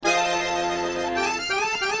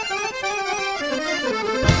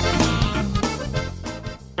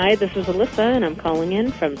Hi, this is Alyssa, and I'm calling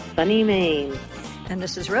in from sunny Maine. And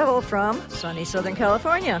this is Revel from sunny Southern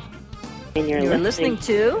California. And you're listening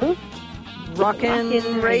to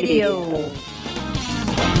Rockin' Radio.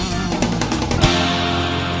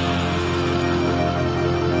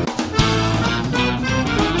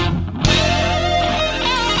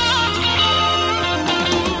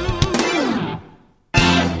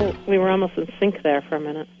 We were almost in sync there for a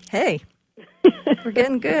minute. Hey, we're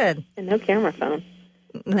getting good. And no camera phone.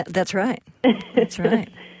 That's right. That's right.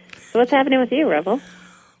 So what's happening with you, Revel?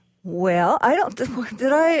 Well, I don't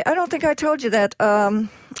think I told you that.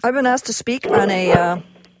 I've been asked to speak on a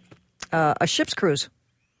ship's cruise.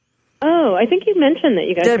 Oh, I think you mentioned that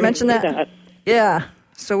you guys did I mention that? that. Yeah.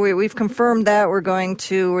 So we've confirmed that we're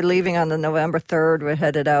leaving on the November 3rd. We're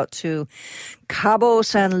headed out to Cabo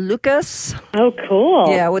San Lucas. Oh, cool.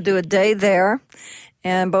 Yeah, we'll do a day there.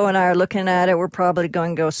 And Bo and I are looking at it. We're probably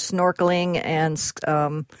going to go snorkeling and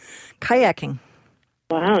kayaking.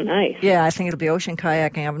 Wow, nice. Yeah, I think it'll be ocean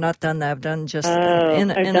kayaking. I've not done that. I've done just... I've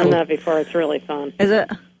done that before. It's really fun. Is it?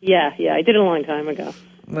 Yeah, I did it a long time ago.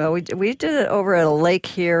 Well, we did it over at a lake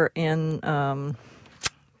here in...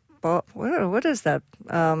 what is that?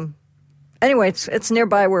 Anyway, it's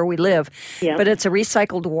nearby where we live, but it's a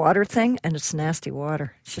recycled water thing, and it's nasty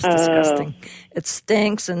water. It's just disgusting. It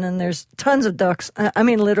stinks, and then there's tons of ducks. I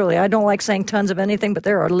mean, literally, I don't like saying tons of anything, but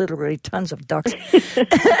there are literally tons of ducks.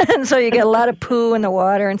 And so you get a lot of poo in the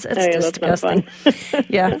water, and it's disgusting.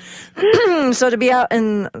 Yeah. So to be out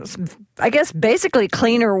in, I guess, basically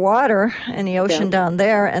cleaner water in the ocean down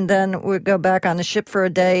there, and then we go back on the ship for a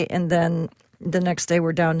day, and then the next day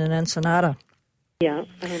we're down in Ensenada. Yeah,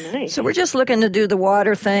 oh, nice. So we're just looking to do the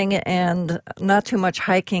water thing and not too much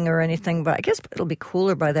hiking or anything, but I guess it'll be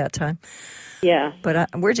cooler by that time. Yeah.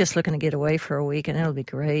 But we're just looking to get away for a week, and it'll be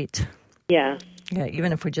great. Yeah. Yeah,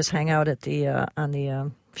 even if we just hang out at the on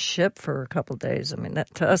the ship for a couple of days, I mean,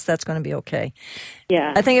 to us, that's going to be okay.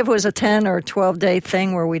 Yeah. I think if it was a 10 or 12-day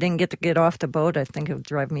thing where we didn't get to get off the boat, I think it would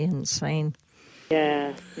drive me insane.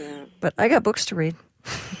 Yeah. But I got books to read.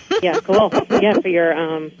 Yeah, cool. Yeah, for your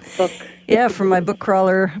book. Yeah, for my book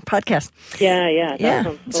crawler podcast. Yeah.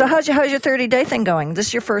 Cool. So how's your 30-day thing going? This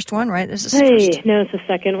is your first one, right? Is this no, it's the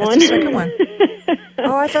second one. It's the second one.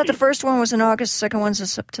 Oh, I thought the first one was in August. The second one's in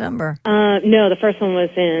September. No, the first one was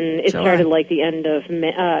in. It July. Started like the end of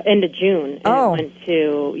June. And Oh. It went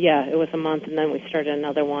to it was a month, and then we started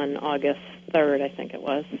another one August 3rd, I think it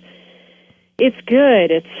was. It's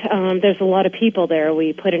good. It's there's a lot of people there.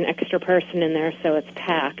 We put an extra person in there, so it's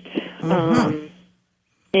packed. Mm-hmm.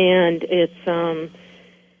 And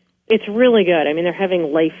it's really good. I mean, they're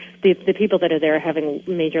having the people that are there are having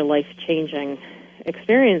major life-changing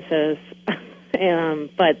experiences.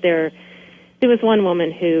 But there was one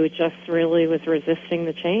woman who just really was resisting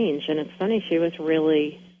the change. And it's funny, she was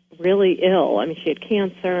really, really ill. I mean, she had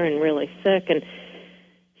cancer and really sick. And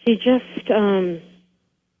she just...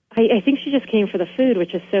 I think she just came for the food,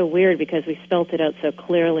 which is so weird because we spelt it out so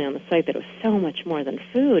clearly on the site that it was so much more than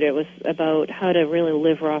food. It was about how to really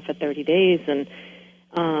live raw for 30 days and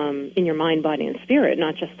in your mind, body, and spirit,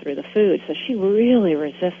 not just through the food. So she really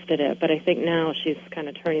resisted it, but I think now she's kind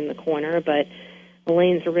of turning the corner. But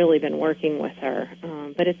Elaine's really been working with her.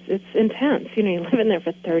 But it's intense. You know, you live in there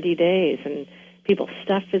for 30 days, and people's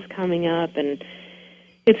stuff is coming up, and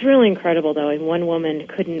it's really incredible, though. And one woman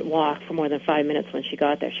couldn't walk for more than 5 minutes when she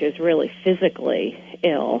got there. She was really physically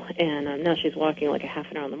ill, and now she's walking like a half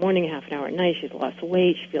an hour in the morning, a half an hour at night. She's lost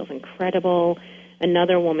weight. She feels incredible.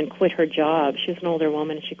 Another woman quit her job. She was an older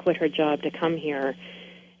woman, and she quit her job to come here,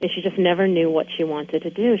 and she just never knew what she wanted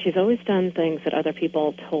to do. She's always done things that other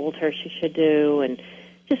people told her she should do, and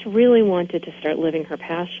just really wanted to start living her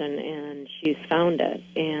passion, and she's found it.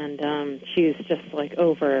 And she's just like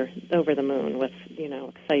over the moon with,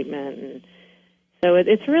 excitement. And so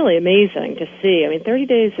it's really amazing to see. I mean, 30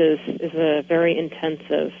 days is a very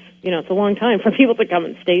intensive, it's a long time for people to come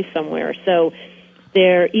and stay somewhere. So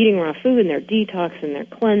they're eating raw food, and they're detoxing, they're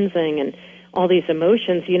cleansing, and all these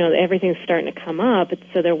emotions, everything's starting to come up.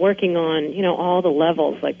 So they're working on, all the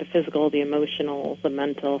levels, like the physical, the emotional, the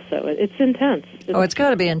mental. So it's intense. It's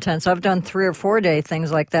got to be intense. I've done 3 or 4 day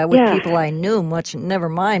things like that with people I knew, never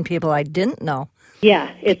mind people I didn't know.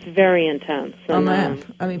 Yeah, it's very intense. And, man.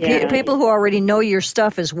 I mean, people who already know your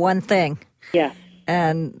stuff is one thing. Yeah.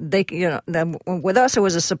 And they, with us, it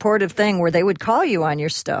was a supportive thing where they would call you on your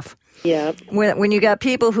stuff. Yeah. When you got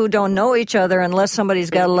people who don't know each other, unless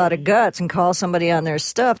somebody's got a lot of guts and calls somebody on their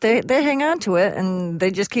stuff, they hang on to it and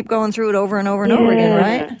they just keep going through it over and over and over again,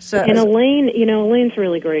 right? So, and Elaine, Elaine's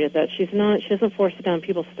really great at that. She doesn't force it down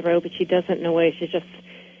people's throat, but she does it in a way.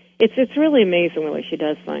 it's really amazing the way she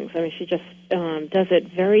does things. I mean, she just does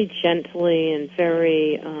it very gently and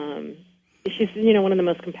very. She's one of the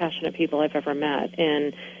most compassionate people I've ever met,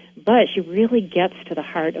 but she really gets to the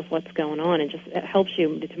heart of what's going on and just helps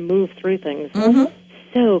you to move through things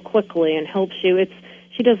so quickly and helps you.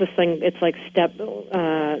 She does this thing. It's like step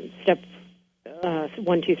 1,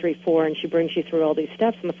 2, 3, 4, and she brings you through all these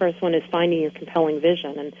steps. And the first one is finding your compelling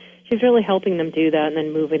vision, and she's really helping them do that, and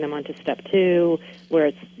then moving them on to step 2, where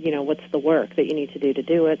it's what's the work that you need to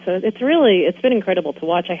do it. So it's been incredible to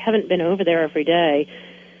watch. I haven't been over there every day,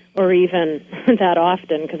 or even that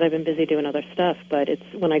often, because I've been busy doing other stuff. But it's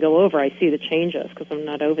when I go over, I see the changes because I'm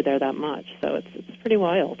not over there that much. So it's pretty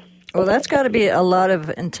wild. Well, that's got to be a lot of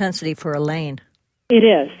intensity for Elaine. It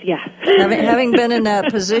is, yeah. Having been in that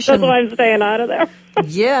position... That's why I'm staying out of there.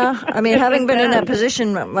 Yeah. I mean, having been in that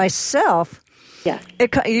position myself,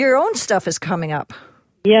 your own stuff is coming up.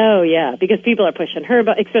 Oh, yeah, because people are pushing her,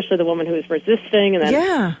 especially the woman who is resisting, and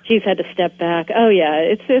then she's had to step back. Oh,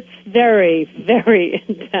 yeah, it's very, very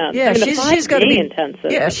intense. Yeah, she's got to be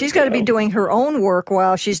intensive. Yeah, she's got to be doing her own work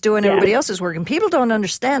while she's doing everybody else's work, and people don't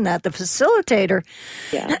understand that. The facilitator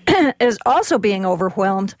is also being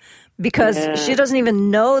overwhelmed because she doesn't even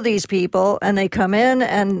know these people, and they come in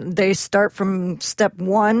and they start from step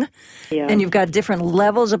 1, and you've got different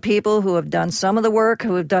levels of people who have done some of the work,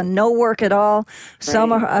 who have done no work at all. Some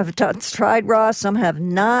have tried raw, some have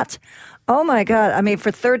not. Oh, my God. I mean,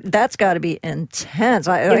 that's got to be intense.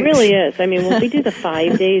 It really is. I mean, when we do the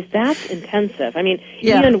 5 days, that's intensive. I mean,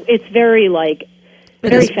 even it's very,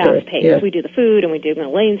 very fast-paced. Yeah. We do the food, and we do the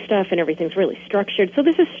lane stuff, and everything's really structured. So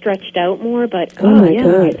this is stretched out more, but, when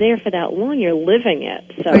you're there for that long, you're living it.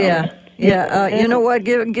 So. You know what?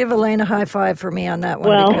 Give Elaine a high five for me on that one.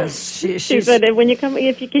 Well, because she's said, when you come,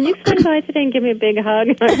 can you swing by today and give me a big hug?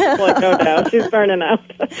 I'm like, oh, no, she's burning out.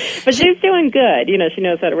 But she's doing good. She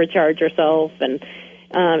knows how to recharge herself, and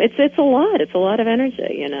it's a lot. It's a lot of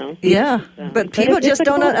energy, Yeah, but people just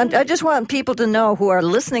don't. I just want people to know who are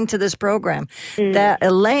listening to this program that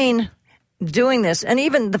Elaine doing this, and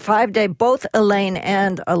even the 5-day, both Elaine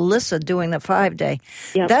and Alyssa doing the 5-day,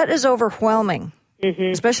 that is overwhelming.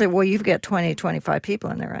 Mm-hmm. Especially, you've got 20, 25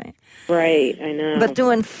 people in there, right? Right, I know. But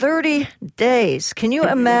doing 30 days, can you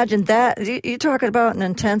imagine that? You're talking about an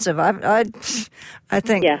intensive. I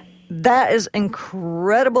think that is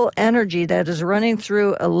incredible energy that is running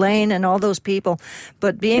through Elaine and all those people.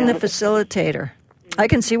 But being the facilitator, I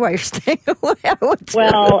can see why you're staying away.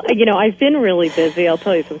 Well, I've been really busy. I'll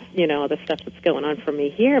tell you some, the stuff that's going on for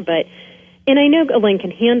me here, and I know Elaine can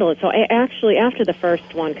handle it. So I actually, after the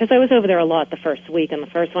first one, because I was over there a lot the first week on the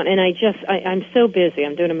first one, and I'm so busy.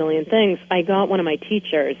 I'm doing a million things. I got one of my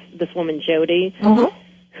teachers, this woman, Jody,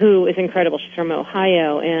 who is incredible. She's from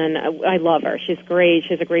Ohio, and I love her. She's great. She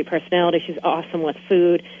has a great personality. She's awesome with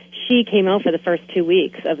food. She came out for the first 2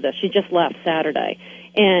 weeks of this. She just left Saturday.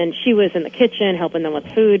 And she was in the kitchen helping them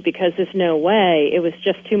with food because there's no way. It was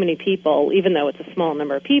just too many people, even though it's a small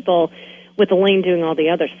number of people. With Elaine doing all the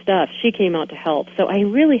other stuff, she came out to help. So I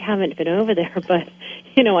really haven't been over there, but,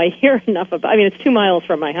 I hear enough about it's 2 miles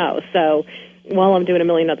from my house. So while I'm doing a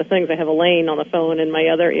million other things, I have Elaine on the phone in my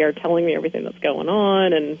other ear telling me everything that's going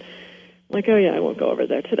on. And I'm like, oh, yeah, I won't go over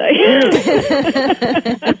there today.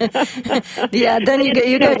 Then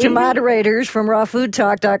you got your moderators from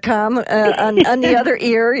rawfoodtalk.com on the other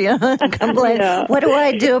ear. Complain, what do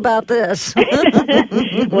I do about this?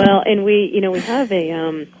 Well, and we have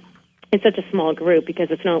a... It's such a small group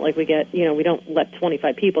because it's not like we get, we don't let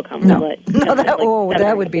 25 people come.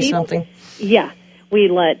 That would be something. Yeah, we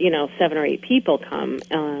let, 7 or 8 people come.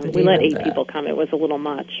 We let 8 people come. It was a little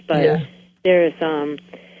much, but there's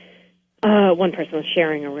one person was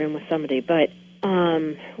sharing a room with somebody, but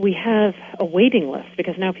we have a waiting list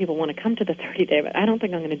because now people want to come to the 30-day, but I don't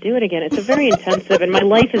think I'm going to do it again. It's a very intensive, and my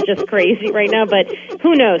life is just crazy right now, but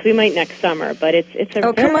who knows? We might next summer, but it's a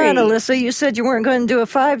come on, Alyssa. You said you weren't going to do a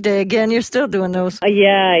 5-day again. You're still doing those. Yeah,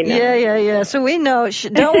 I know. Yeah. So we know.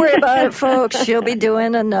 Don't worry about it, folks. She'll be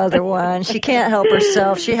doing another one. She can't help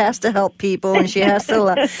herself. She has to help people, and she has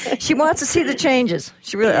to she wants to see the changes.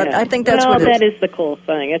 She really. I think that's what it is. That is the cool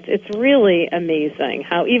thing. It's really amazing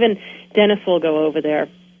how even Dennis will go over there.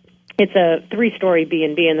 It's a 3-story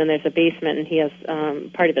B&B, and then there's a basement, and he has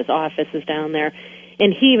part of his office is down there.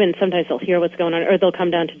 And he even, sometimes he'll hear what's going on, or they'll come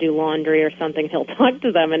down to do laundry or something. He'll talk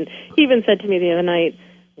to them, and he even said to me the other night,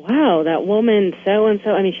 wow, that woman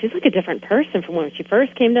so-and-so, she's like a different person from when she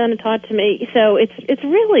first came down and talked to me. So it's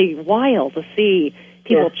really wild to see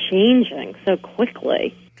people changing so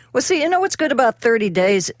quickly. Well, see, what's good about 30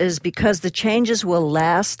 days is because the changes will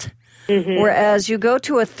last. Whereas you go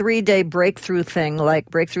to a 3-day breakthrough thing, like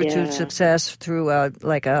Breakthrough to Success through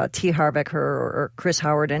like a T. Harv Eker or Chris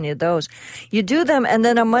Howard, any of those. You do them, and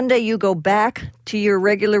then on Monday you go back to your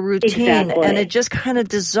regular routine, and it just kind of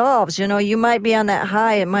dissolves. You know, you might be on that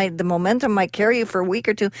high. The momentum might carry you for a week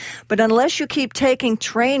or two, but unless you keep taking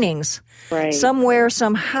trainings somewhere,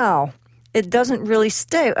 somehow, it doesn't really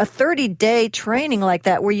stay. A 30-day training like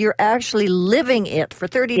that where you're actually living it for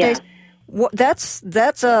 30 days,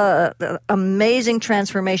 that's a amazing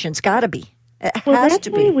transformation. It's got to be. It has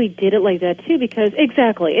to be. Why we did it like that, too, because,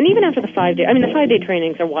 exactly, and even after the 5-day, I mean, the 5-day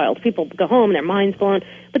trainings are wild. People go home and their mind's blown,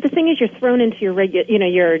 but the thing is you're thrown into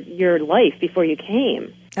your life before you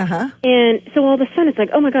came. And so all of a sudden it's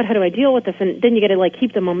like, oh, my God, how do I deal with this? And then you got to, like,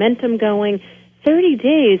 keep the momentum going. 30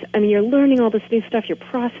 days, I mean, you're learning all this new stuff, you're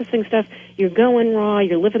processing stuff, you're going raw,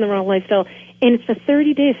 you're living the raw lifestyle, and it's for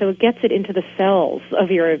 30 days, so it gets it into the cells of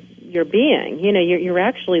your being. You know, you're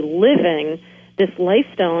actually living this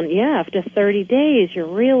lifestyle, and after 30 days,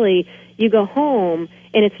 you go home,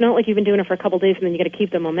 and it's not like you've been doing it for a couple of days and then you got to keep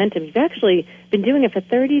the momentum. You've actually been doing it for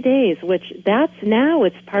 30 days, which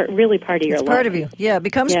it's really part of your life. It's part of you. Yeah, it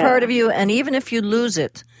becomes part of you, and even if you lose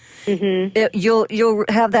it, you'll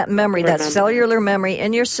have that memory, that cellular memory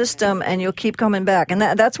in your system, and you'll keep coming back. And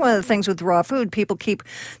that's one of the things with raw food. People keep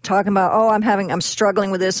talking about, I'm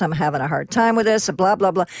struggling with this, I'm having a hard time with this, blah,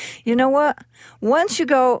 blah, blah. You know what? Once you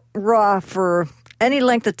go raw for any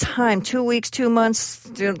length of time, 2 weeks, 2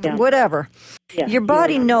 months, whatever, your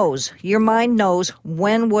body knows, your mind knows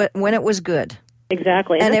when it was good.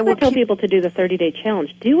 Exactly. And that's why I tell people to do the 30-day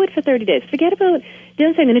challenge. Do it for 30 days. Forget about,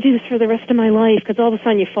 don't say, I'm going to do this for the rest of my life, because all of a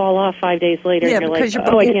sudden you fall off 5 days later and you're like, I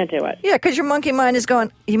can't do it. Yeah, because your monkey mind is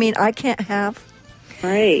going, you mean I can't have?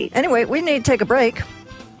 Right. Anyway, we need to take a break.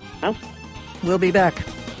 Oh. We'll be back.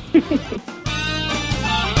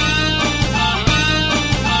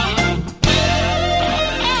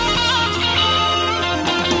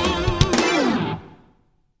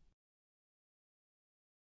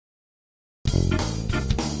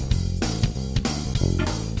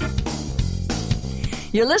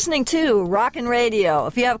 You're listening to Rockin' Radio.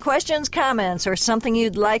 If you have questions, comments, or something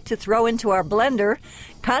you'd like to throw into our blender,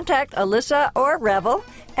 contact Alyssa or Revel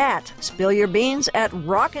at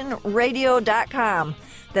spillyourbeans@rockinradio.com.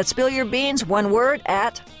 That's spill your beans, one word,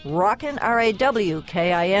 at rockin,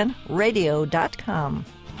 RAWKIN, radio.com.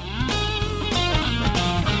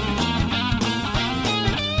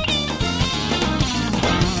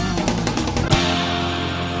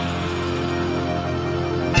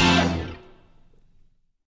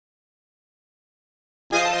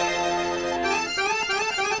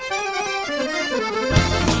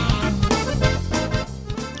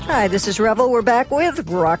 Hi, this is Revel. We're back with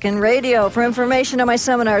Rockin' Radio. For information on my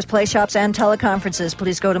seminars, play shops, and teleconferences,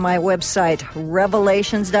 please go to my website,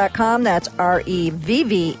 revelations.com. That's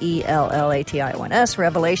REVVELLATIONS,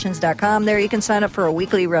 revelations.com. There you can sign up for a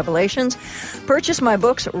weekly Revelations. Purchase my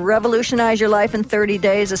books, Revolutionize Your Life in 30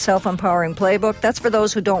 Days, a self-empowering playbook. That's for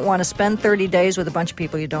those who don't want to spend 30 days with a bunch of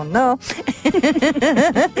people you don't know.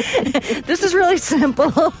 This is really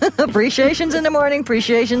simple. Appreciations in the morning,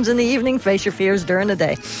 appreciations in the evening, face your fears during the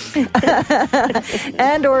day.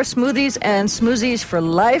 And or smoothies and smoothies for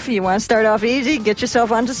life. You want to start off easy? Get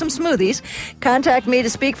yourself onto some smoothies. Contact me to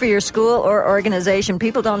speak for your school or organization.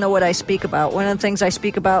 People don't know what I speak about. One of the things I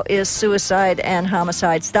speak about is suicide and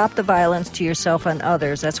homicide. Stop the violence to yourself and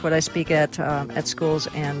others. That's what I speak at schools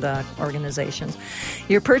and organizations.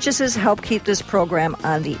 Your purchases help keep this program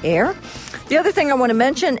on the air. The other thing I want to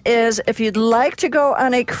mention is if you'd like to go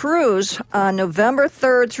on a cruise on November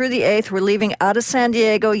 3rd through the 8th, we're leaving out of San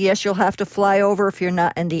Diego. Yes, you'll have to fly over if you're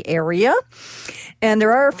not in the area. And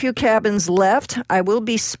there are a few cabins left. I will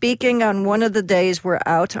be speaking on one of the days we're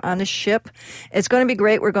out on the ship. It's going to be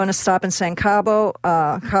great. We're going to stop in Cabo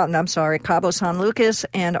San Lucas,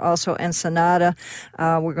 and also Ensenada.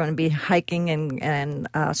 We're going to be hiking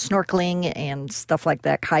and snorkeling and stuff like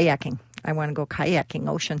that, kayaking. I want to go kayaking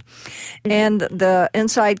ocean. And the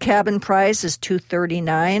inside cabin price is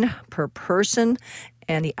 $239 per person.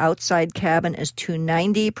 And the outside cabin is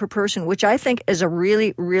 $290 per person, which I think is a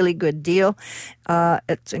really, really good deal.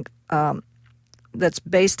 It's that's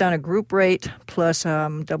based on a group rate plus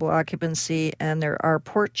double occupancy, and there are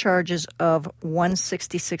port charges of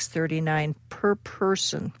 $166.39 per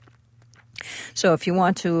person. So if you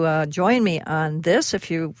want to join me on this,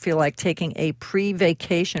 if you feel like taking a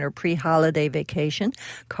pre-vacation or pre-holiday vacation,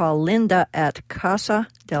 call Linda at Casa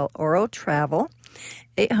del Oro Travel.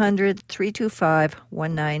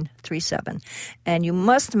 800-325-1937. And you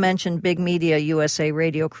must mention Big Media USA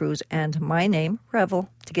Radio Cruise and my name, Revel,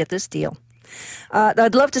 to get this deal.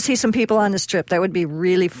 I'd love to see some people on this trip. That would be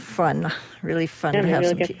really fun. Really fun to have maybe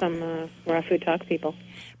some we'll get some Raw Food Talk people.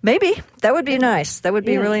 Maybe. That would be nice. That would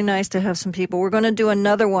be really nice to have some people. We're going to do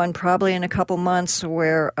another one probably in a couple months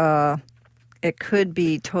where it could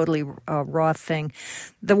be totally a raw thing.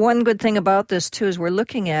 The one good thing about this, too, is we're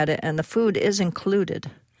looking at it, and the food is included.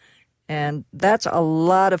 And that's a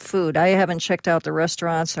lot of food. I haven't checked out the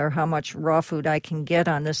restaurants or how much raw food I can get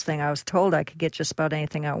on this thing. I was told I could get just about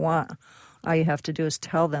anything I want. All you have to do is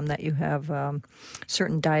tell them that you have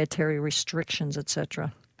certain dietary restrictions,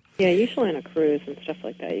 etc. Yeah, usually on a cruise and stuff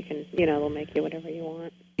like that, you can, they'll make you whatever you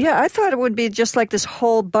want. Yeah, I thought it would be just like this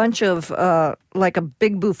whole bunch of, like a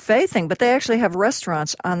big buffet thing, but they actually have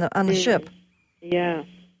restaurants on the ship. Yeah.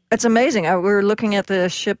 It's amazing. We were looking at the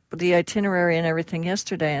ship, the itinerary and everything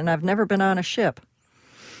yesterday, and I've never been on a ship.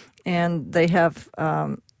 And they have,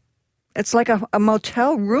 it's like a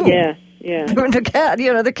motel room. Yeah.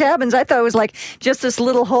 The cabins, I thought it was like just this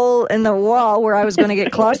little hole in the wall where I was going to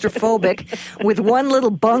get claustrophobic with one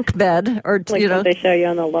little bunk bed. What they show you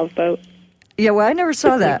on the Love Boat. Yeah, well, I never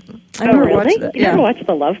saw that. I never really? Watched that. You never watched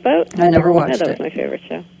The Love Boat? I never watched it. That was my favorite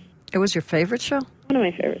show. It was your favorite show? One of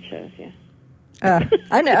my favorite shows, yeah.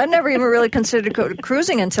 I never even really considered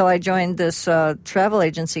cruising until I joined this travel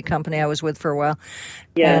agency company I was with for a while.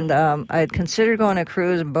 Yeah. And I had considered going on a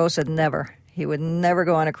cruise, and Bo said never. He would never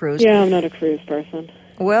go on a cruise. Yeah, I'm not a cruise person.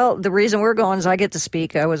 Well, the reason we're going is I get to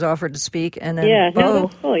speak. I was offered to speak, and then Bo.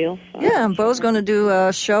 Bo's going to do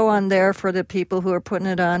a show on there for the people who are putting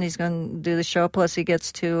it on. He's going to do the show, plus he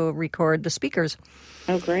gets to record the speakers.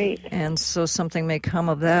 Oh, great! And so something may come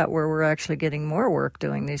of that, where we're actually getting more work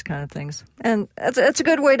doing these kind of things, and it's a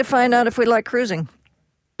good way to find out if we like cruising.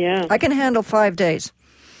 Yeah, I can handle 5 days.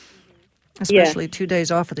 Especially 2 days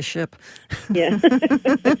off of the ship. Yeah.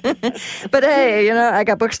 But hey, I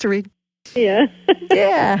got books to read. Yeah.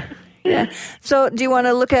 Yeah. So do you want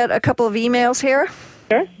to look at a couple of emails here?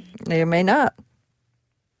 Sure. You may not.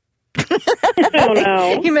 Oh,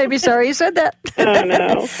 no. You may be sorry you said that. Oh, no.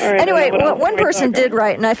 All right, anyway, one person did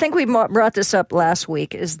write, and I think we brought this up last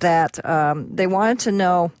week, is that they wanted to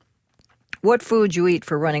know what food you eat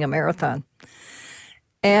for running a marathon.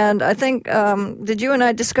 And I think, did you and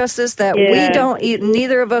I discuss this, that we don't eat,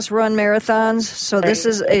 neither of us run marathons, so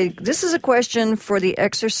right. This is a question for the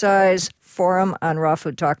exercise forum on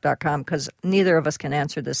rawfoodtalk.com, because neither of us can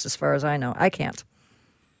answer this as far as I know. I can't.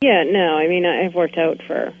 Yeah, no, I mean, I've worked out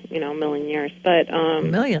for, a million years, but... A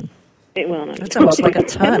million? That's almost like a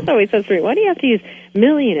ton. That's always so sweet. Why do you have to use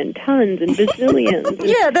million and tons and bazillions?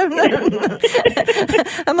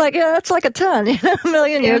 I'm like, that's like a ton. A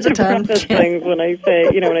million years a ton. Things when I say,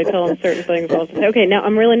 when I tell them certain things, I'll say, okay, now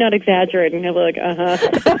I'm really not exaggerating. He'll be like,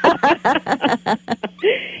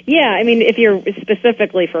 Yeah, I mean, if you're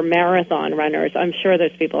specifically for marathon runners, I'm sure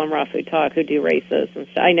there's people on Raw Food Talk who do races and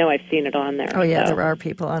stuff. I know I've seen it on there. Oh, yeah, there are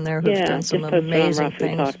people on there who've done some amazing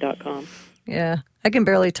things. rawfoodtalk.com. Yeah. I can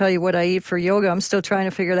barely tell you what I eat for yoga. I'm still trying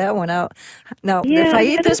to figure that one out. Now, if I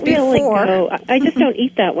eat this before... I just don't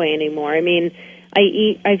eat that way anymore. I mean,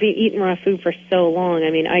 I've eaten raw food for so long.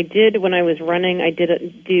 I mean, I did, when I was running, I did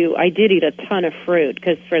eat a ton of fruit,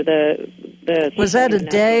 because for the... Was that a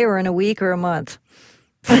day or in a week or a month?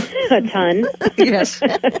 A ton. Yes. A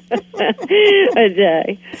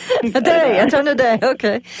day. A ton a day,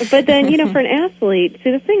 okay. But then, for an athlete,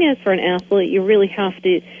 see, the thing is, for an athlete, you really have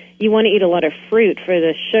to... You want to eat a lot of fruit for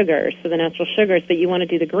the sugars, for the natural sugars, but you want to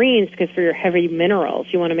do the greens because for your heavy minerals,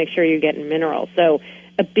 you want to make sure you're getting minerals. So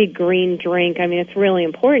a big green drink, I mean, it's really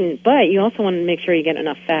important, but you also want to make sure you get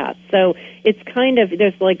enough fat. So it's kind of,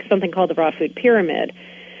 there's like something called the raw food pyramid,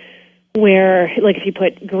 where like if you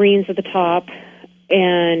put greens at the top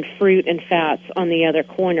and fruit and fats on the other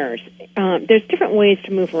corners, there's different ways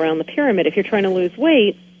to move around the pyramid. If you're trying to lose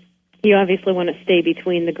weight, you obviously want to stay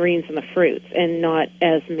between the greens and the fruits and not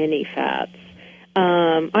as many fats.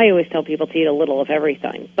 I always tell people to eat a little of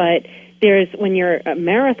everything, but when you're a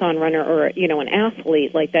marathon runner or, an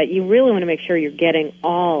athlete like that, you really want to make sure you're getting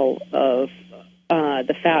all of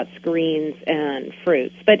the fats, greens, and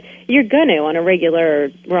fruits. But you're going to on a regular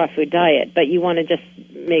raw food diet, but you want to just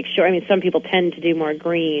make sure. I mean, some people tend to do more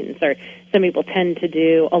greens, or some people tend to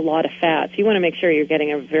do a lot of fats. You want to make sure you're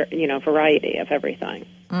getting a variety of everything.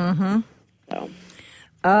 Mm-hmm. So,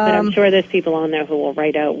 but I'm sure there's people on there who will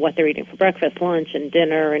write out what they're eating for breakfast, lunch, and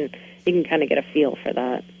dinner, and you can kind of get a feel for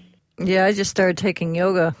that. Yeah, I just started taking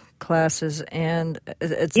yoga classes, and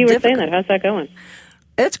it's You were difficult. saying that. How's that going?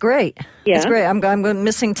 It's great. Yeah. It's great. I'm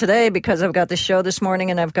missing today because I've got the show this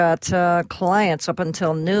morning and I've got clients up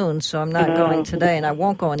until noon, so I'm not going today, and I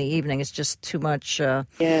won't go in the evening. It's just too much.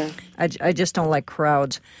 I just don't like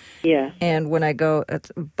crowds. Yeah. And when I go,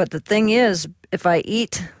 but the thing is, if I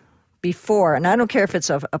eat before, and I don't care if it's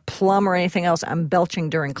a plum or anything else, I'm belching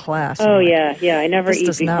during class. Oh, yeah. I never eat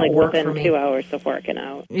within 2 hours of working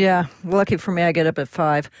out. Yeah. Lucky for me, I get up at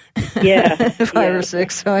 5. Yeah. 5 or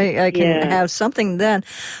 6, so I can have something then.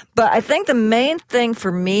 But I think the main thing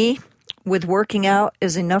for me with working out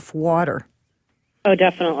is enough water. Oh,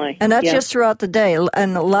 definitely. And that's just throughout the day.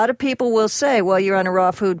 And a lot of people will say, well, you're on a raw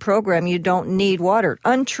food program, you don't need water.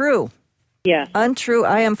 Untrue. Yeah. Untrue.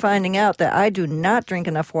 I am finding out that I do not drink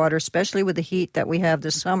enough water, especially with the heat that we have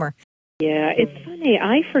this summer. Yeah, it's funny.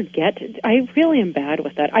 I forget. I really am bad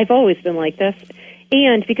with that. I've always been like this.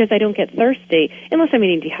 And because I don't get thirsty, unless I'm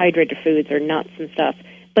eating dehydrated foods or nuts and stuff.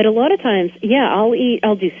 But a lot of times,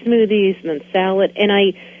 I'll do smoothies and then salad. And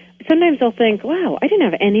sometimes I'll think, wow, I didn't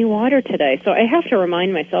have any water today. So I have to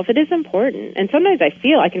remind myself it is important. And sometimes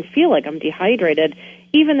I can feel like I'm dehydrated,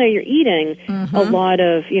 even though you're eating a lot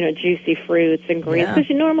of, juicy fruits and greens. Because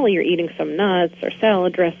normally you're eating some nuts or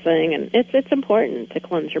salad dressing, and it's important to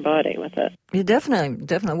cleanse your body with it. You definitely,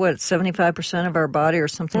 what, 75% of our body or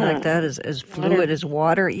something like that is fluid, is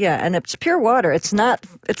water. Yeah, and it's pure water. It's not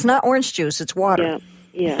orange juice, it's water.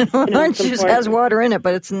 Yeah. Orange juice has water in it,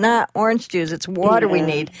 but it's not orange juice. It's water we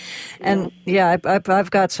need. And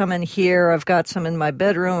I've got some in here. I've got some in my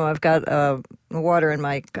bedroom. I've got water in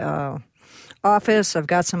my office. I've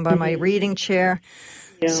got some by my reading chair.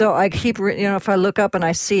 Yeah. So I keep, if I look up and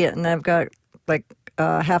I see it, and I've got like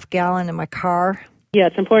a half gallon in my car. Yeah,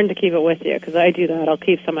 it's important to keep it with you, because I do that. I'll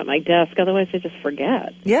keep some at my desk. Otherwise, I just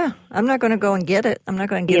forget. Yeah, I'm not going to go and get it. I'm not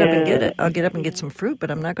going to get up and get it. I'll get up and get some fruit, but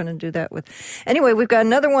I'm not going to do that with... Anyway, we've got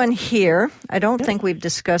another one here. I don't think we've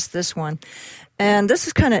discussed this one. And this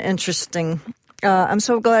is kind of interesting. I'm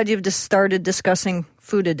so glad you've just started discussing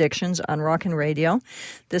food addictions on Rockin' Radio.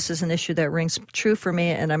 This is an issue that rings true for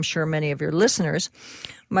me, and I'm sure many of your listeners.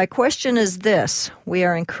 My question is this. We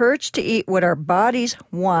are encouraged to eat what our bodies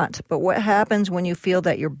want, but what happens when you feel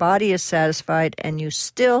that your body is satisfied and you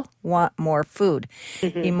still want more food,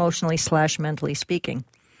 emotionally/mentally speaking?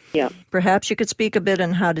 Yeah. Perhaps you could speak a bit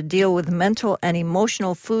on how to deal with mental and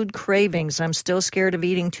emotional food cravings. I'm still scared of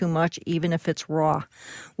eating too much, even if it's raw.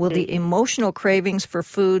 Will the emotional cravings for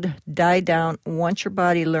food die down once your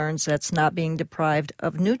body learns that's not being deprived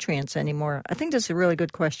of nutrients anymore? I think that's a really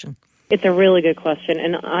good question. It's a really good question,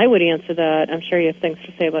 and I would answer that. I'm sure you have things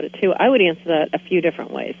to say about it, too. I would answer that a few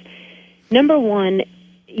different ways. Number one,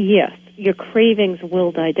 yes, your cravings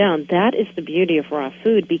will die down. That is the beauty of raw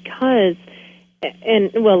food, because...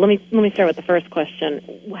 let me start with the first question.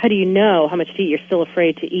 How do you know how much to eat? You're still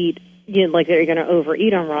afraid to eat, like that you're going to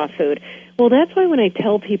overeat on raw food. Well, that's why when I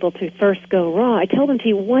tell people to first go raw, I tell them to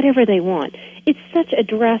eat whatever they want. It's such a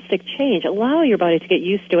drastic change. Allow your body to get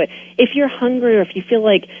used to it. If you're hungry or if you feel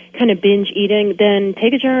like kind of binge eating, then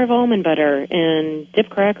take a jar of almond butter and dip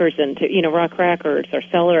crackers into, raw crackers or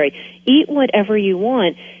celery. Eat whatever you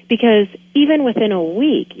want, because even within a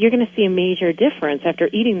week, you're going to see a major difference after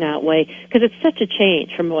eating that way, because it's such a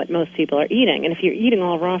change from what most people are eating. And if you're eating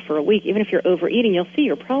all raw for a week, even if you're overeating, you'll see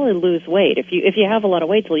you'll probably lose weight. If you have a lot of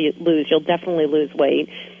weight to lose, you'll definitely lose weight.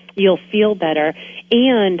 You'll feel better.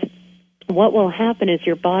 And what will happen is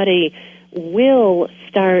your body will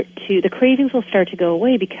the cravings will start to go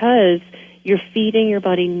away, because you're feeding your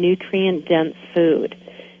body nutrient-dense food.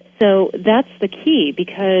 So that's the key,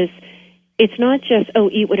 because it's not just,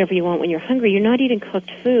 eat whatever you want when you're hungry. You're not eating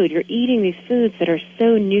cooked food. You're eating these foods that are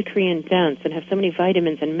so nutrient-dense and have so many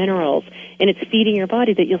vitamins and minerals, and it's feeding your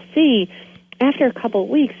body that you'll see after a couple of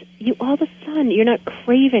weeks, all of a sudden, you're not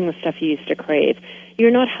craving the stuff you used to crave.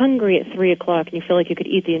 You're not hungry at 3 o'clock and you feel like you could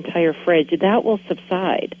eat the entire fridge. That will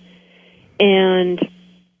subside. And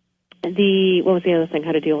what was the other thing?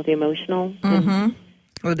 How to deal with the emotional?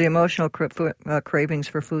 Well, the emotional cravings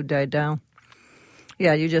for food died down.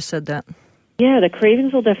 Yeah, you just said that. Yeah, the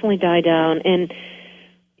cravings will definitely die down. And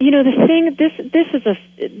the thing,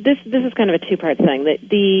 this is kind of a two-part thing. That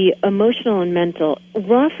the emotional and mental,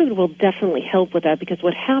 raw food will definitely help with that, because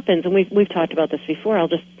what happens, and we've talked about this before, I'll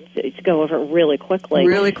just go over it really quickly.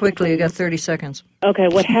 Really quickly, you got 30 seconds. Okay,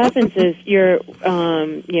 what happens is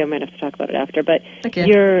I might have to talk about it after, but okay.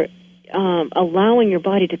 You're allowing your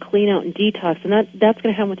body to clean out and detox, and that's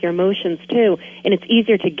going to happen with your emotions too, and it's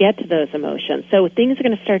easier to get to those emotions. So things are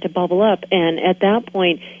going to start to bubble up, and at that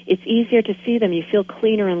point, it's easier to see them. You feel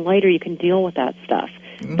cleaner and lighter. You can deal with that stuff.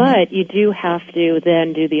 But you do have to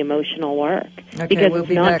then do the emotional work, because it's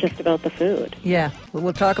not just about the food. Yeah,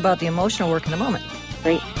 we'll talk about the emotional work in a moment.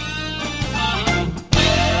 Great.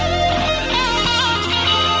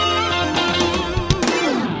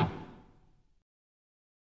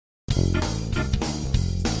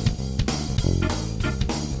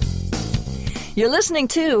 You're listening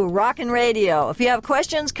to Rockin' Radio. If you have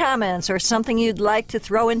questions, comments, or something you'd like to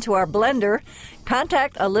throw into our blender,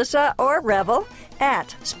 contact Alyssa or Revel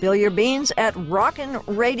at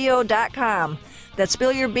spillyourbeans@rockinradio.com. That's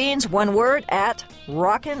spill your beans, one word, at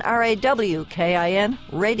rockin, RAWKIN,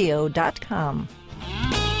 radio.com.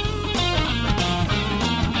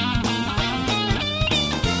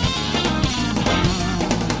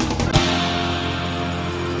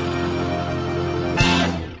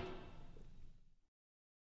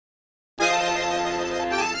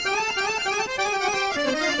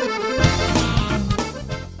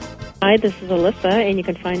 Hi, this is Alyssa, and you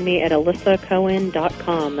can find me at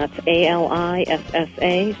alyssacohen.com. That's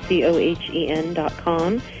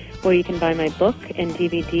ALISSACOHEN.com, where you can buy my book and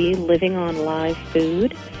DVD, Living on Live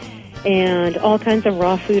Food, and all kinds of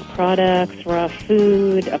raw food products, raw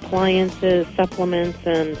food, appliances, supplements,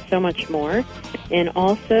 and so much more. And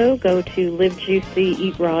also go to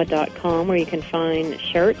livejuicyeatraw.com, where you can find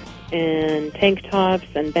shirts and tank tops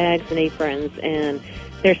and bags and aprons, and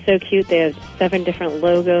they're so cute. They have 7 different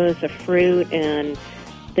logos of fruit, and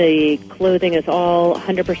the clothing is all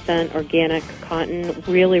 100% organic cotton,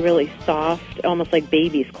 really, really soft, almost like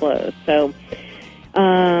baby's clothes. So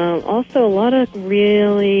also a lot of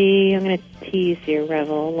really, I'm going to tease you,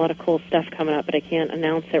 Revel, a lot of cool stuff coming up, but I can't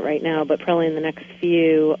announce it right now. But probably in the next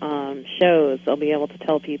few shows, I'll be able to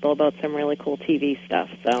tell people about some really cool TV stuff.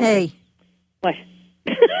 So Hey. What?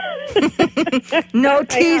 No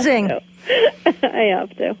teasing. I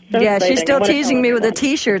have to. So yeah, exciting. she's still I wanna teasing tell me with the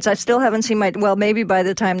everyone. T-shirts. I still haven't seen my, well, maybe by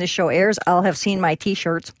the time this show airs, I'll have seen my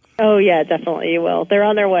T-shirts. Oh, yeah, definitely you will. They're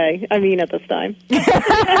on their way. I mean, at this time.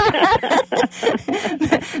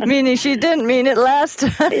 Meaning she didn't mean it last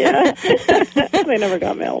time. Yeah. They never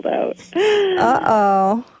got mailed out.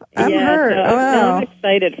 Uh-oh. I'm hurt. So Wow. I'm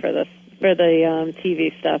excited for this, for the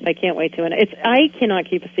TV stuff. I can't wait to. And I cannot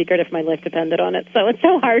keep a secret if my life depended on it. So it's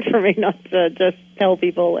so hard for me not to just tell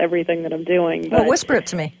people everything that I'm doing. But Well, whisper it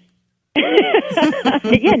to me.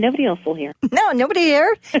 yeah, nobody else will hear. No, nobody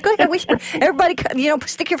here. Go ahead, whisper. Everybody,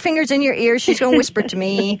 stick your fingers in your ears. She's going to whisper to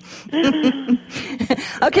me.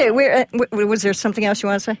 Okay, was there something else you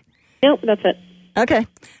want to say? Nope, that's it. Okay.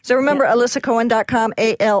 So remember, AlyssaCohen.com,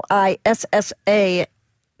 ALISSACOHEN.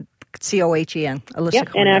 Alyssa Yep,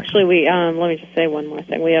 Cohen. and actually, we let me just say one more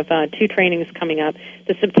thing. We have 2 trainings coming up.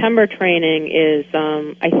 The September training is,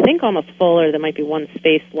 I think, almost full, or there might be 1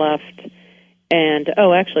 space left. And,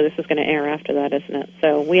 actually, this is going to air after that, isn't it?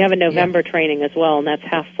 So we have a November training as well, and that's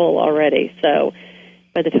half full already. So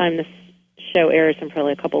by the time this show airs in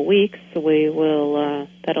probably a couple of weeks, we will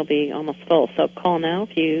that'll be almost full. So call now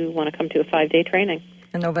if you want to come to a 5-day training.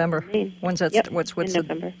 In November. When's that? Yep, What's in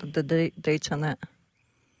November. the dates on that?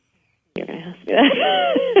 You're going to ask me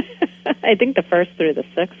that. I think the 1st through the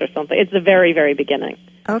 6th or something. It's the very, very beginning.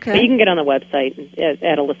 Okay. But you can get on the website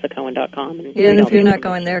at alyssacohen.com. And if you're not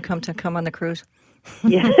going there, come on the cruise.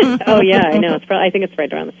 Yeah. Oh, yeah, I know. I think it's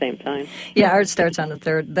right around the same time. Yeah, ours starts on the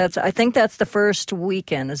 3rd. I think that's the first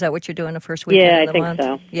weekend. Is that what you're doing, the first weekend Yeah, of the I think month?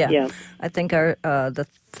 so. Yeah. Yeah. I think the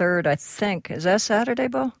 3rd, is that Saturday,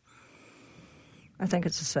 Bo? I think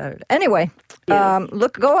it's a Saturday. Anyway, Yeah.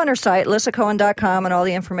 go on her site, alyssacohen.com, and all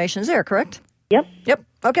the information is there, correct? Yep. Yep.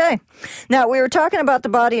 Okay. Now, we were talking about the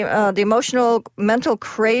body, the emotional, mental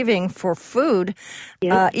craving for food.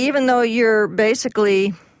 Yep. Even though your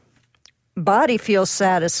basically body feels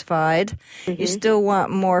satisfied, you still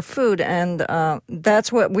want more food. And that's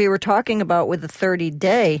what we were talking about with the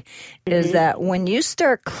 30-day, is that when you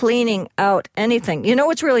start cleaning out anything. You know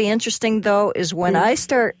what's really interesting, though, is when I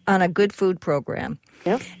start on a good food program,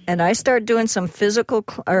 Yep. and I start doing some physical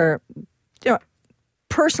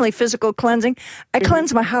personally physical cleansing, I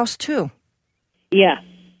cleanse my house too. Yeah.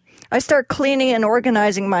 I start cleaning and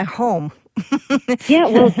organizing my home. Yeah,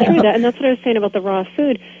 well, it's true. And that's what I was saying about the raw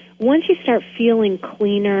food. Once you start feeling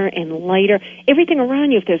cleaner and lighter, everything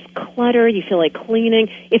around you, if there's clutter, you feel like cleaning.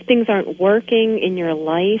 If things aren't working in your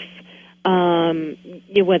life,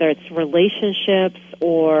 whether it's relationships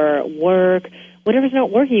or work, whatever's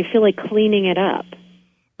not working, you feel like cleaning it up.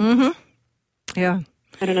 Mm-hmm. Yeah.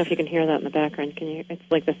 I don't know if you can hear that in the background. Can you? It's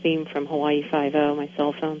like the theme from Hawaii Five-0. My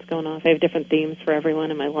cell phone's going off. I have different themes for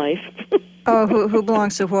everyone in my life. Oh, who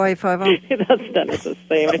belongs to Hawaii Five-0? That's Dennis's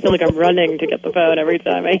theme. I feel like I'm running to get the phone every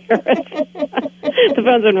time I hear it. The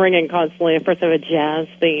phone's been ringing constantly. Of course, I have a jazz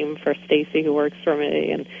theme for Stacy, who works for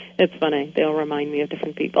me, and it's funny. They'll remind me of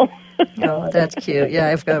different people. Oh, that's cute. Yeah,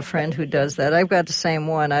 I've got a friend who does that. I've got the same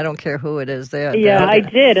one. I don't care who it is. I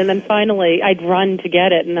did, and then finally I'd run to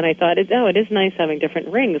get it, and then I thought, it is nice having different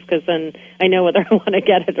rings, because then I know whether I want to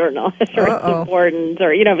get it or not, or it's important,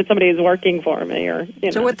 or, if somebody is working for me, or,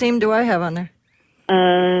 So what theme do I have on there?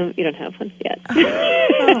 You don't have one yet.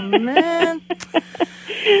 Oh, man.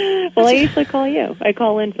 Well, I usually call you. I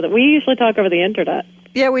call in for that. We usually talk over the internet.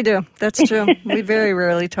 Yeah, we do. That's true. We very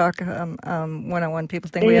rarely talk one-on-one. People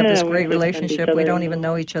think we have this great relationship. We don't even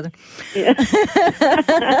know each other. Yeah.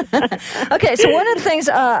 Okay, so one of the things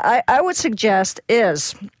I would suggest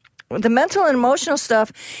is the mental and emotional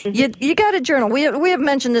stuff. Mm-hmm. You got to journal. We have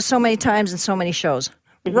mentioned this so many times in so many shows.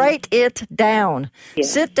 Mm-hmm. Write it down. Yeah.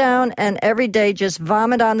 Sit down and every day just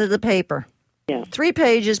vomit onto the paper. Yeah. 3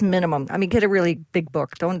 pages minimum. I mean, get a really big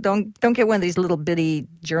book. Don't get one of these little bitty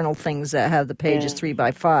journal things that have the pages 3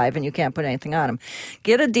 by 5 and you can't put anything on them.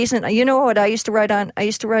 Get a decent. You know what I used to write on? I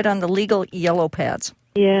used to write on the legal yellow pads.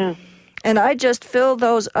 Yeah. And I just filled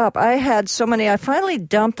those up. I had so many. I finally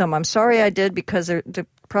dumped them. I'm sorry I did, because there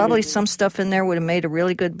probably some stuff in there would have made a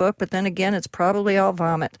really good book, but then again, it's probably all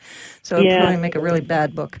vomit. So it'd probably make a really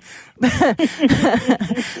bad book. But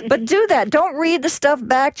do that. Don't read the stuff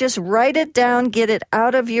back. Just write it down. Get it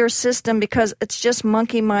out of your system, because it's just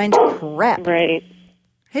monkey mind crap. Right.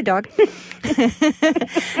 Hey, dog.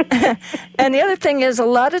 And the other thing is, a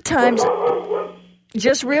lot of times,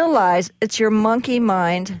 just realize it's your monkey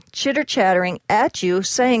mind chitter-chattering at you,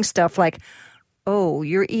 saying stuff like, oh,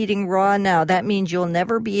 you're eating raw now. That means you'll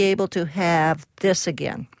never be able to have this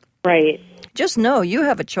again. Right. Just know you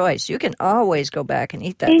have a choice. You can always go back and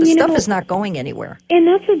eat that. The stuff is not going anywhere. And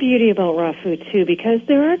that's the beauty about raw food, too, because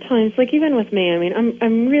there are times, like even with me, I mean,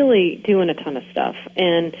 I'm really doing a ton of stuff.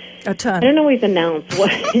 And a ton. I don't always announce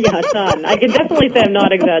what, a ton. I can definitely say I'm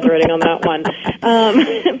not exaggerating on that one.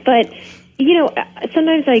 But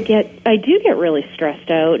sometimes I do get really stressed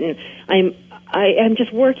out, and I'm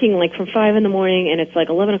just working like from 5 in the morning, and it's like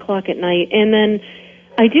 11 o'clock at night, and then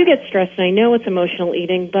I do get stressed, and I know it's emotional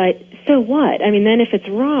eating, but so what? I mean, then if it's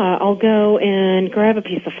raw, I'll go and grab a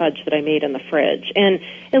piece of fudge that I made in the fridge, and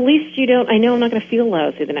at least I know I'm not going to feel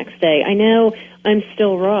lousy the next day. I know I'm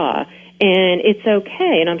still raw, and it's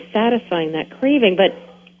okay, and I'm satisfying that craving, but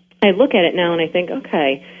I look at it now and I think,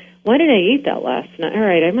 okay, why did I eat that last night? All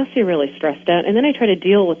right, I must be really stressed out. And then I try to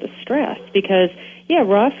deal with the stress, because,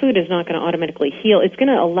 raw food is not going to automatically heal. It's going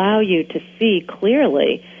to allow you to see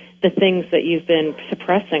clearly the things that you've been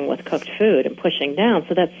suppressing with cooked food and pushing down.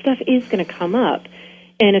 So that stuff is going to come up,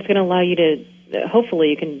 and it's going to allow you to, hopefully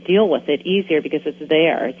you can deal with it easier because it's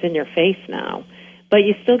there. It's in your face now. But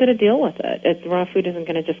you still got to deal with it. Raw food isn't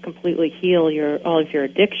going to just completely heal all of your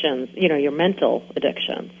addictions, your mental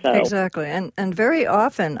addictions. So. Exactly. And very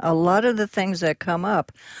often, a lot of the things that come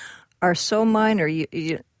up are so minor.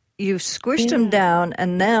 You've squished them down,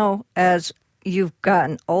 and now as you've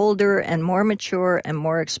gotten older and more mature and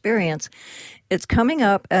more experienced, it's coming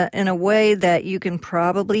up in a way that you can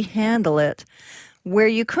probably handle it where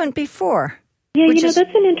you couldn't before. Yeah, that's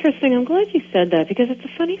an interesting, I'm glad you said that, because it's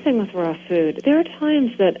a funny thing with raw food. There are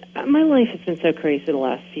times that my life has been so crazy the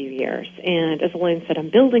last few years, and as Elaine said, I'm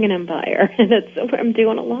building an empire, and I'm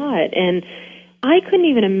doing a lot, and I couldn't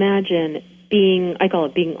even imagine I call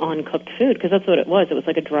it being on cooked food, because that's what it was. It was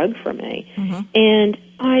like a drug for me. Mm-hmm. And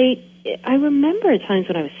I remember times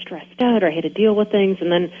when I was stressed out or I had to deal with things, and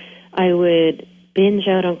then I would binge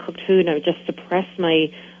out on cooked food, and I would just suppress my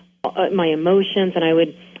emotions, and I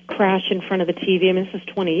would crash in front of the TV. I mean, this was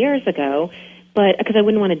 20 years ago, but because I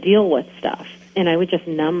wouldn't want to deal with stuff, and I would just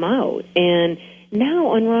numb out. And now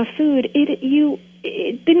on raw food,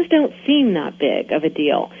 things don't seem that big of a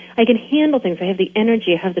deal. I can handle things. I have the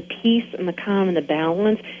energy. I have the peace and the calm and the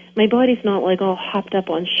balance. My body's not like all hopped up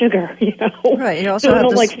on sugar, Right. You also so I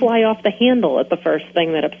don't fly off the handle at the first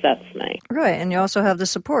thing that upsets me. Right. And you also have the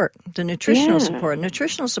support, the nutritional support.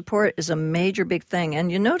 Nutritional support is a major big thing.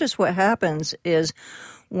 And you notice what happens is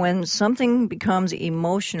when something becomes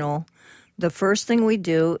emotional, the first thing we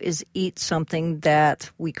do is eat something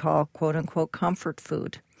that we call, quote unquote, comfort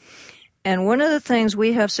food. And one of the things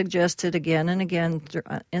we have suggested again and again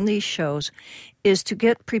in these shows is to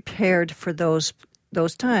get prepared for those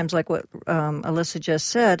those times, like what Alyssa just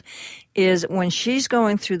said, is when she's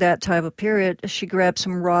going through that type of period, she grabs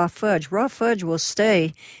some raw fudge. Raw fudge will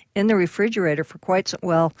stay in the refrigerator for quite some,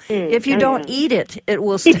 if you don't eat it, it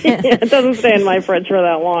will stay. It doesn't stay in my fridge for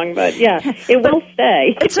that long, but it will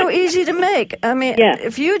stay. It's so easy to make. I mean,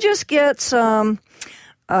 if you just get some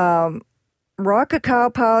raw cacao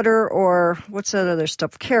powder or what's that other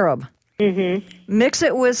stuff, carob, mix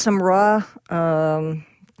it with some raw almond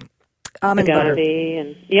butter.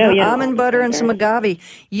 Almond butter and some agave.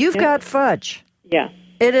 You've got fudge. Yeah.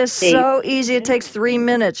 It is so easy. It takes 3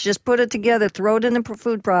 minutes. Just put it together, throw it in the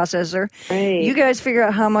food processor. Right. You guys figure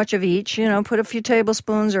out how much of each. Put a few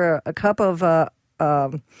tablespoons or a cup of the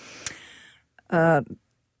almond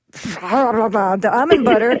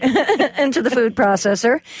butter into the food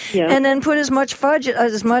processor, and then put as much fudge,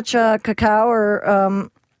 as much cacao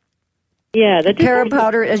or the carob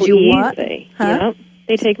powder as you want. Huh?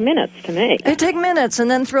 They take minutes to make. They take minutes,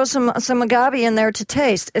 and then throw some agave in there to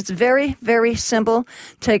taste. It's very, very simple.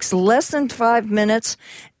 Takes less than 5 minutes,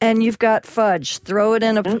 and you've got fudge. Throw it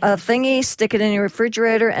in a thingy, stick it in your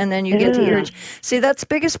refrigerator, and then you get to eat it. See, that's the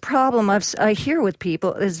biggest problem I hear with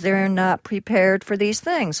people is they're not prepared for these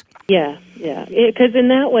things. Yeah. Because in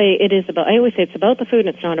that way, it is about, I always say it's about the food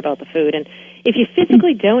and it's not about the food. And if you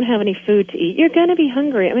physically don't have any food to eat, you're going to be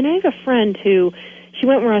hungry. I mean, I have a friend who, she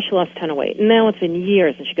went raw, she lost a ton of weight. And now it's been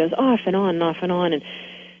years, and she goes off and on and off and on. And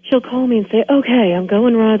she'll call me and say, okay, I'm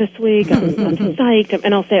going raw this week. I'm psyched.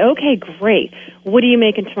 And I'll say, okay, great. What are you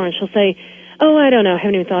making tomorrow? And she'll say, oh, I don't know. I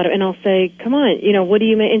haven't even thought of it. And I'll say, come on, what do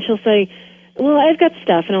you make? And she'll say, well, I've got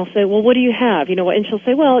stuff. And I'll say, well, what do you have? And she'll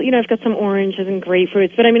say, well, I've got some oranges and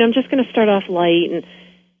grapefruits. But, I'm just going to start off light. And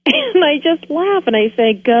I just laugh, and I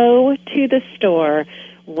say, go to the store,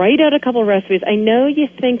 write out a couple recipes. I know you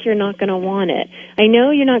think you're not going to want it. I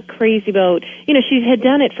know you're not crazy about, she had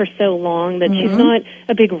done it for so long that she's not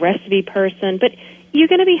a big recipe person, but you're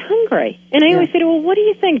going to be hungry. And I always say to her, well, what do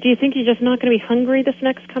you think? Do you think you're just not going to be hungry this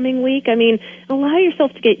next coming week? Allow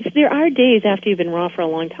yourself to there are days after you've been raw for a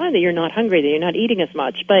long time that you're not hungry, that you're not eating as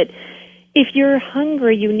much, but if you're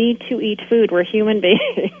hungry, you need to eat food. We're human beings,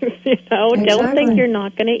 Exactly. Don't think you're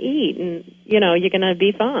not going to eat, and, you're going to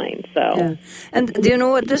be fine, so. Yeah. And do you know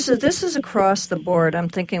what? This is across the board. I'm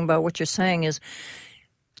thinking about what you're saying is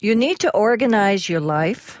you need to organize your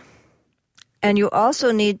life, and you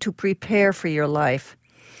also need to prepare for your life.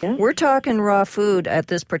 Yeah. We're talking raw food at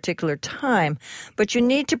this particular time, but you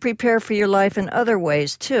need to prepare for your life in other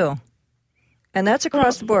ways, too. And that's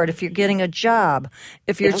across the board. If you're getting a job,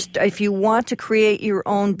 if you want to create your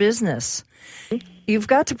own business, you've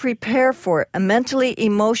got to prepare for it mentally,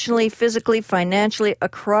 emotionally, physically, financially,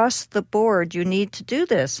 across the board. You need to do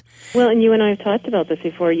this. Well, and you and I have talked about this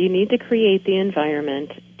before. You need to create the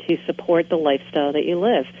environment to support the lifestyle that you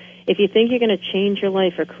live. If you think you're going to change your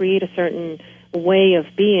life or create a certain way of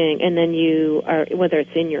being, and then you are, whether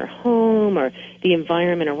it's in your home or the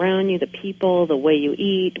environment around you, the people, the way you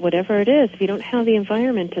eat, whatever it is, if you don't have the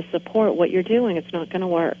environment to support what you're doing, it's not going to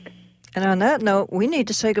work. And on that note, we need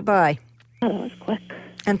to say goodbye. Oh, that was quick.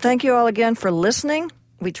 And thank you all again for listening.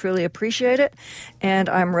 We truly appreciate it. And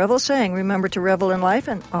I'm Revel saying, remember to revel in life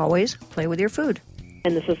and always play with your food.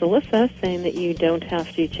 And this is Alyssa saying that you don't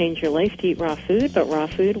have to change your life to eat raw food, but raw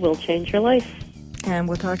food will change your life. And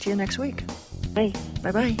we'll talk to you next week. Bye.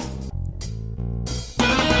 Bye-bye.